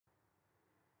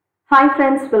Hi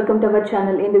friends, welcome to our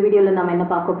channel. In the video la nama enna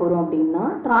paaka porom appadina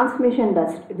transmission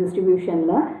distribution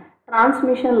la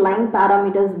transmission line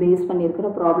parameters base pannirukra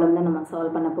problem da nama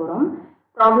solve panna porom.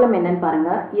 Problem enna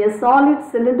parunga. A solid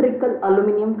cylindrical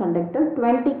aluminum conductor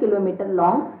 20 km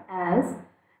long has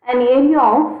an area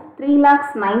of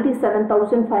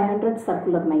 3,97,500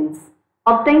 circular miles.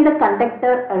 Obtain the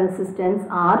conductor resistance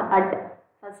R at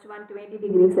first one 20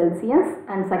 degrees Celsius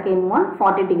and second one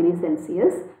 40 degrees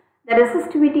Celsius. The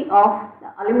resistivity of the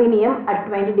aluminium at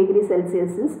 20 degrees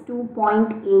Celsius is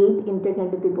 2.8 into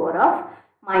 10 to the power of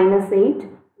minus 8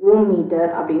 ohm meter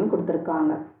அப்படின்னு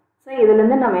கொடுத்திருக்காங்க. So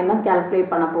இதிலிருந்து நம்ம என்ன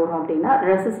calculate பண்ண போகிறோம் அப்படின்னா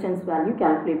resistance value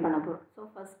calculate பண்ண போகிறோம். ஸோ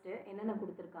ஃபஸ்ட்டு என்னென்ன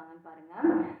கொடுத்துருக்காங்கன்னு பாருங்கள்.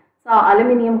 ஸோ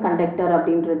அலுமினியம் கண்டக்டர்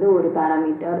அப்படின்றது ஒரு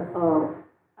பேராமீட்டர்,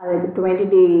 அதுக்கு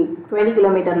 20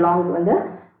 கிலோமீட்டர் லாங் வந்து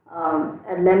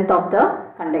length of the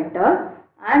conductor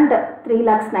and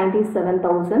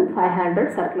 3,97,500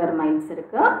 circular miles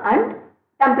இருக்கு and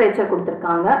temperature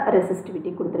கொடுத்திருக்காங்க,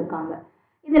 resistivity கொடுத்திருக்காங்க.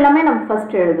 இது எல்லாமே நம்ம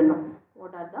first எழுதணும்.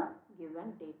 What are the given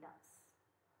data?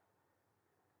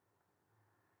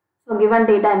 So given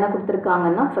data என்ன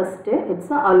கொடுத்திருக்காங்கன்னா first it's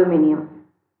a aluminum.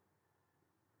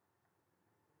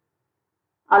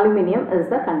 Aluminum is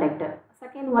the conductor.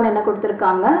 Second one என்ன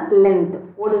கொடுத்திருக்காங்க length.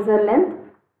 What is the length?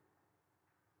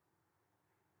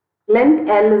 Length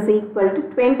L is equal to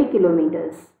 20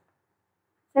 kilometers.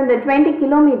 So இந்த 20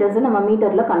 kilometers நம்ம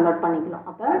மீட்டர்ல convert பண்ணிக்கலாம்.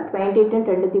 அப்ப 20 ×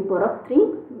 10 to the power of 3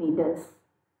 meters.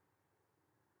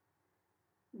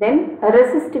 Then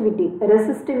resistivity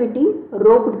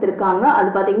rho கொடுத்திருக்காங்க. அது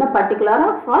பாத்தீங்கன்னா particular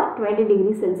for 20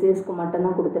 degree Celsius க்கு மட்டும்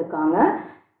தான் கொடுத்திருக்காங்க.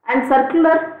 And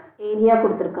circular area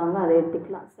கொடுத்திருக்காங்க. அதை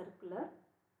எடுத்துக்கலாம். circular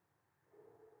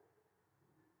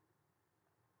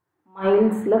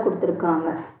milesல கொடுத்திருக்காங்க.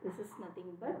 This is nothing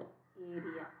but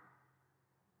area.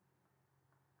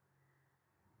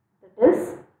 That is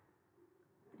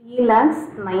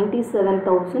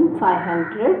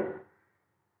 3,97,500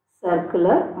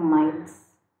 circular miles.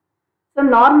 So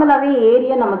நார்மலாவே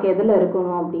ஏரியா நமக்கு எதுல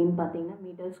இருக்கணும் அப்படின்னு பாத்தீங்கன்னா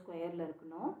மீட்டர் ஸ்கொயர்ல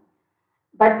இருக்கணும்.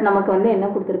 பட் நமக்கு வந்து என்ன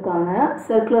கொடுத்திருக்காங்க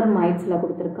சர்க்குலர் மைல்ஸ்ல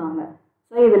கொடுத்திருக்காங்க.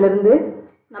 ஸோ இதுல இருந்து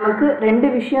நமக்கு ரெண்டு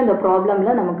விஷயம் இந்த ப்ராப்ளம்ல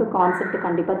நமக்கு கான்செப்ட்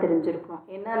கண்டிப்பா தெரிஞ்சிருக்கும்.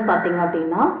 என்னன்னு பாத்தீங்க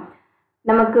அப்படின்னா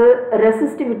நமக்கு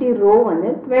ரெசிஸ்டிவிட்டி ரோ வந்து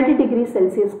 20 டிகிரி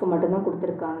செல்சியஸ்க்கு மட்டும் தான்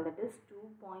கொடுத்திருக்காங்க. That is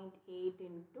 2.8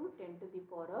 into 10 to the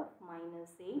power of minus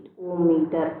 8 ohm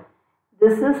meter.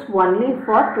 This is only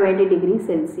for 20 degree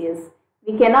Celsius.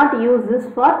 We cannot use this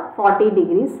for 40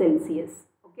 degrees Celsius.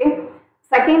 Okay.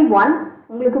 Second one,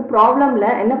 உங்களுக்கு ப்ராப்ளம்ல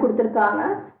என்ன கொடுத்திருக்காங்க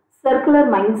circular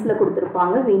milesல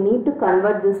கொடுத்திருப்பாங்க. We need to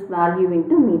convert this value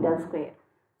into meter square.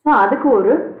 So அதுக்கு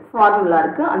ஒரு formula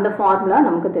இருக்குது. அந்த formula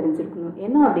நமக்கு தெரிஞ்சிருக்கணும்.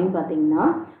 என்ன அப்படின்னு பார்த்தீங்கன்னா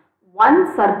 1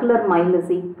 circular mile is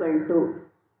equal to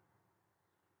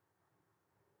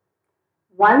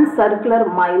 1 circular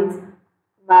miles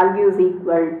value is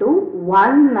equal to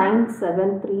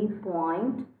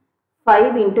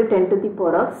 1973.5 into 10 to the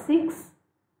power of 6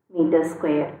 meter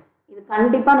square. இது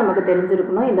கண்டிப்பாக நமக்கு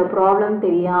தெரிஞ்சிருக்கணும். இந்த ப்ராப்ளம்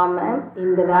தெரியாமல்,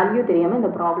 இந்த வேல்யூ தெரியாமல்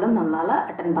இந்த ப்ராப்ளம் நம்மளால்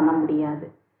அட்டன் பண்ண முடியாது.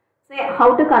 So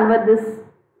how to convert this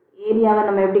ஏரியாவை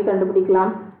நம்ம எப்படி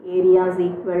கண்டுபிடிக்கலாம்? Area is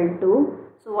equal to,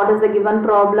 so what is the given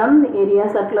problem? Area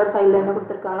circular ஃபைலில் என்ன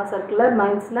கொடுத்துருக்காங்க? சர்க்குலர்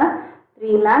மைல்ஸில்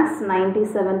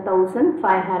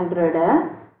 3,97,500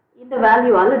 இந்த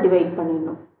வேல்யூவால் டிவைட்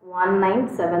பண்ணிடணும்.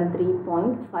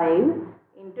 1973.5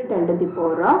 into 10 to the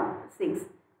power of 6.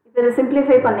 இப்போ இதை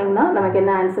சிம்பிளிஃபை பண்ணிங்கன்னா நமக்கு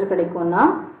என்ன ஆன்சர் கிடைக்கும்னா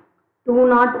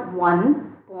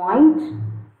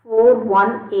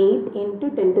 201.418 into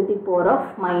 10 to the power of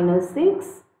minus 6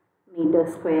 meter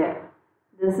square.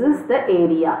 This is the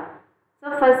area. So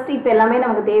first இப்போ எல்லாமே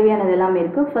நமக்கு தேவையானது எல்லாமே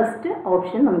இருக்கு. First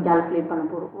option நம்ம calculate பண்ண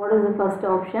போறோம். What is the first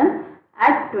option?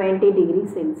 At 20 degree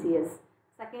Celsius.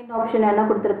 Second option என்ன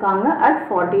கொடுத்திருக்காங்க? At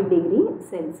 40 degree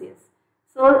Celsius.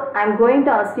 So I am going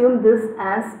to assume this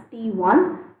as T1,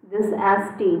 this as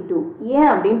T2. ஏன்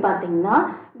அப்படின்னு பார்த்தீங்கன்னா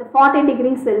இந்த 40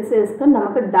 degree Celsiusக்கு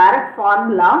நமக்கு டைரக்ட்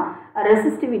ஃபார்முலா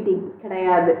ரெசிஸ்டிவிட்டி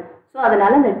கிடையாது. ஸோ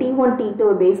அதனால் இந்த T1 T2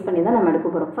 பேஸ் பண்ணி தான் நம்ம எடுக்க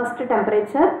போகிறோம். ஃபஸ்ட்டு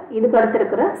டெம்பரேச்சர், இதுக்கு அடுத்து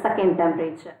இருக்கிற செகண்ட்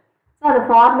டெம்பரேச்சர். ஸோ அந்த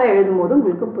ஃபார்முலா எழுதும்போது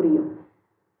உங்களுக்கு புரியும்.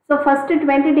 So first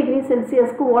 20 degree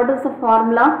செல்சியஸ்க்கு what is the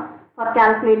formula for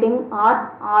calculating R?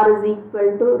 R is equal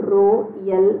to rho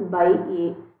L by A.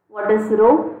 What is rho?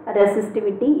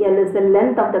 Resistivity. L is the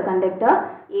length of the conductor.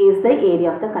 A is the area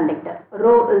of the conductor.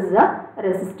 Rho is the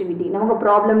resistivity. நமக்கு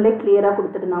ப்ராப்ளம்ல கிளியராக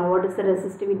கொடுத்துருந்தாங்க. What is the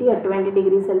resistivity at 20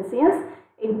 degree Celsius?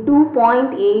 In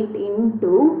 2.8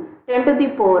 into 10 to the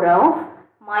power of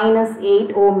minus 8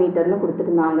 ohm meter னு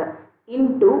கொடுத்துருந்தாங்க.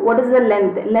 Into what is the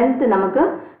length? Length நமக்கு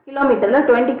கிலோமீட்டர்ல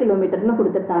 20 கிலோமீட்டர்னு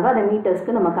கொடுத்துருந்தாங்க. அதை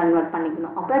மீட்டர்ஸ்க்கு நம்ம கன்வெர்ட்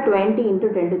பண்ணிக்கணும். அப்போ 20 into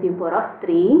 10 to the power of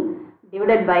 3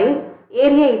 divided by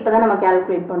area இப்போ தான் நம்ம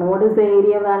calculate பண்ணுவோம். What is the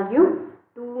area value?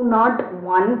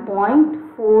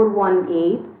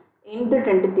 201.418 into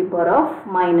 10 to the power of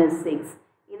minus 6.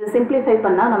 இதை simplify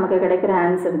பண்ணால் நமக்கு கிடைக்கிற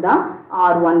ஆன்சர் தான்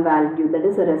R1 value, that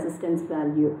is a resistance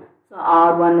value. So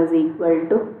R1 is equal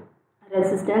to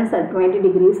resistance at 20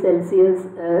 degrees Celsius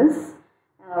is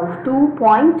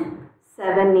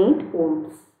 2.78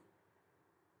 ohms.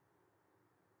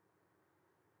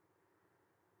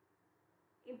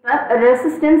 இப்போ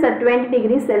resistance at 20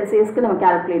 degrees Celsius க்கு நம்ம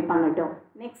calculate பண்ணிட்டோம்.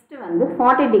 Next வந்து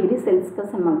 40 degrees Celsius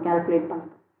நம்ம calculate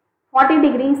பண்ணணும். 40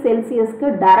 degrees Celsius க்கு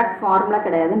direct formula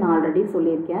கிடையாது, நான் ஆல்ரெடி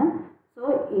சொல்லியிருக்கேன். ஸோ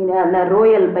இந்த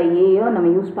ρL by A நம்ம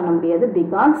யூஸ் பண்ண முடியாது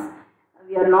because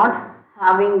we are not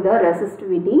having the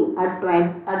resistivity at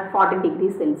 40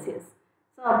 degrees Celsius.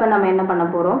 So அப்போ நம்ம என்ன பண்ண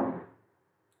போகிறோம்?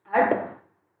 At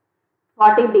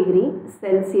 40 degree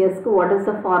Celsius க்கு what is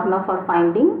the formula for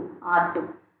finding R2?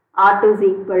 R2 is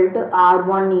equal to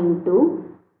R1 into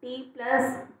T plus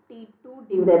T2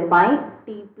 divided by T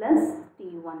plus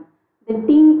T1. The T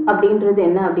அப்படின்றது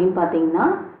என்ன அப்படின்னு பார்த்தீங்கன்னா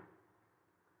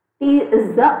T is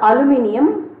the aluminum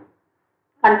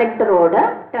conductor ஓட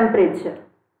temperature.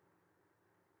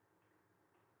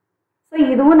 So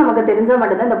இதுவும் நமக்கு தெரிஞ்ச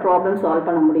மட்டும் தான் இந்த ப்ராப்ளம் சால்வ்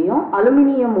பண்ண முடியும்.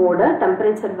 அலுமினியமோட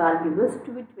temperature value is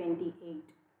 228.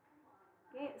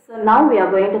 Okay, so now we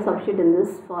are going to substitute in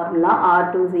this formula.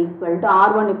 R2 is equal to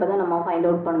R1 இப்போ தான் நம்ம find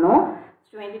out பண்ணோம்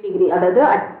 20 degree, அதாவது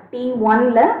at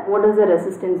T1ல what is the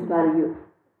resistance value?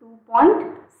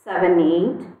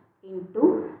 2.78 into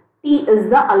T is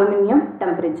the aluminum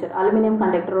temperature. Aluminum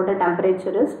conductor ஓட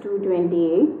temperature is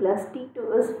 228 plus T2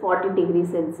 is 40 degrees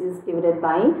Celsius divided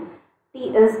by T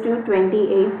is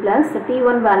 228 plus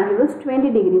T1 value is 20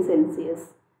 degrees Celsius.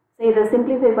 So இதை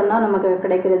simplify பண்ணால் நமக்கு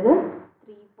கிடைக்கிறது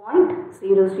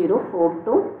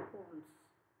 3.0042 ohms.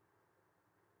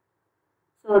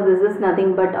 So this is nothing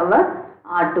but our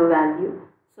R2 value.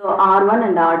 So R1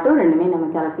 and R2 ரெண்டுமே நம்ம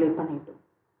calculate பண்ணிட்டோம்.